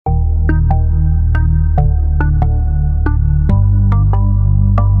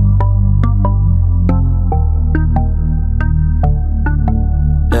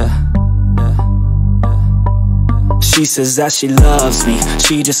She says that she loves me,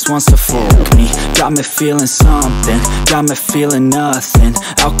 she just wants to fuck me. Got me feeling something, got me feeling nothing.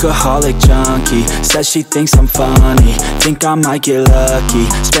 Alcoholic junkie, says she thinks I'm funny. Think I might get lucky,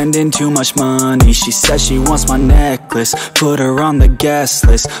 spending too much money. She says she wants my necklace, put her on the guest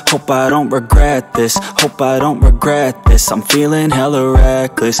list. Hope I don't regret this, hope I don't regret this. I'm feeling hella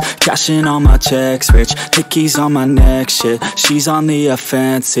reckless, cashing all my checks rich. Hickeys on my neck, shit, she's on the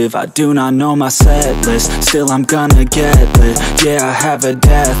offensive. I do not know my set list, still I'm gonna get lit. Yeah, I have a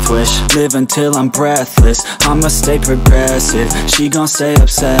death wish, live until I'm breathless. I'ma stay progressive, she gon' stay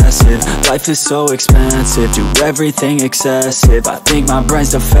obsessive. Life is so expensive, do everything excessive. I think my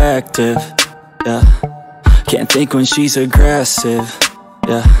brain's defective, yeah. Can't think when she's aggressive,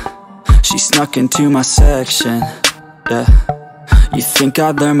 yeah. She snuck into my section, yeah. You think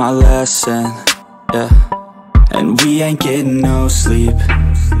I'd learn my lesson, yeah. And we ain't getting no sleep.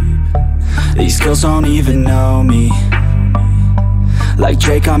 These girls don't even know me. Like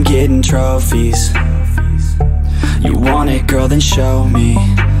Drake, I'm getting trophies. You want it, girl, then show me,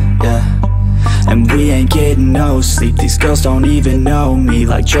 yeah. And we ain't getting no sleep. These girls don't even know me.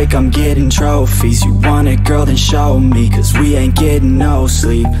 Like Drake, I'm getting trophies. You want it, girl, then show me. Cause we ain't getting no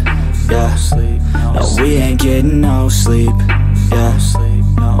sleep, yeah. No, we ain't getting no sleep, yeah.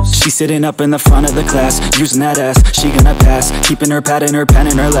 She's sitting up in the front of the class, using that ass, she gonna pass. Keeping her pad and her pen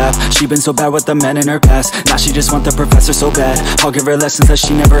in her lap. She been so bad with the men in her past. Now she just want the professor so bad. I'll give her lessons that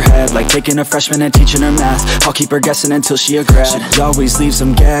she never had, like taking a freshman and teaching her math. I'll keep her guessing until she a grad. She always leaves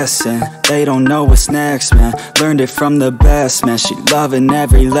them guessing, they don't know what's next, man. Learned it from the best, man. She loving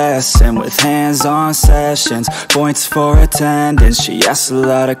every lesson, with hands-on sessions, points for attendance. She asks a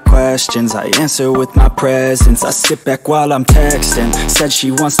lot of questions, I answer with my presence. I sit back while I'm texting, said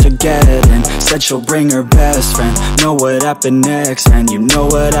she wants to get in, said she'll bring her best friend. Know what happened next, man, you know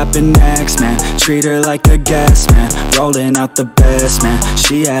what happened next, man. Treat her like a guest, man, rolling out the best, man.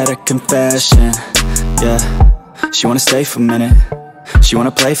 She had a confession, yeah. She wanna stay for a minute, she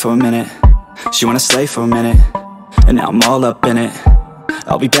wanna play for a minute, she wanna slay for a minute, and now I'm all up in it.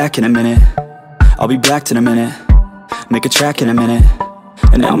 I'll be back in a minute, I'll be back in a minute, make a track in a minute,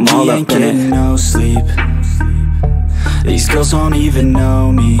 and now I'm all up in it. No sleep, these girls don't even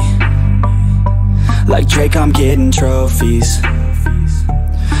know me. Like Drake, I'm getting trophies.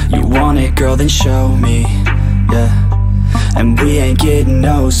 You want it, girl, then show me, yeah. And we ain't getting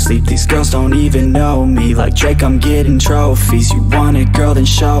no sleep. These girls don't even know me. Like Drake, I'm getting trophies. You want it, girl, then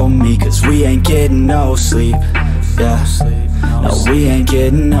show me. Cause we ain't getting no sleep, yeah. No, we ain't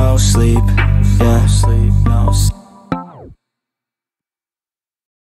getting no sleep, yeah.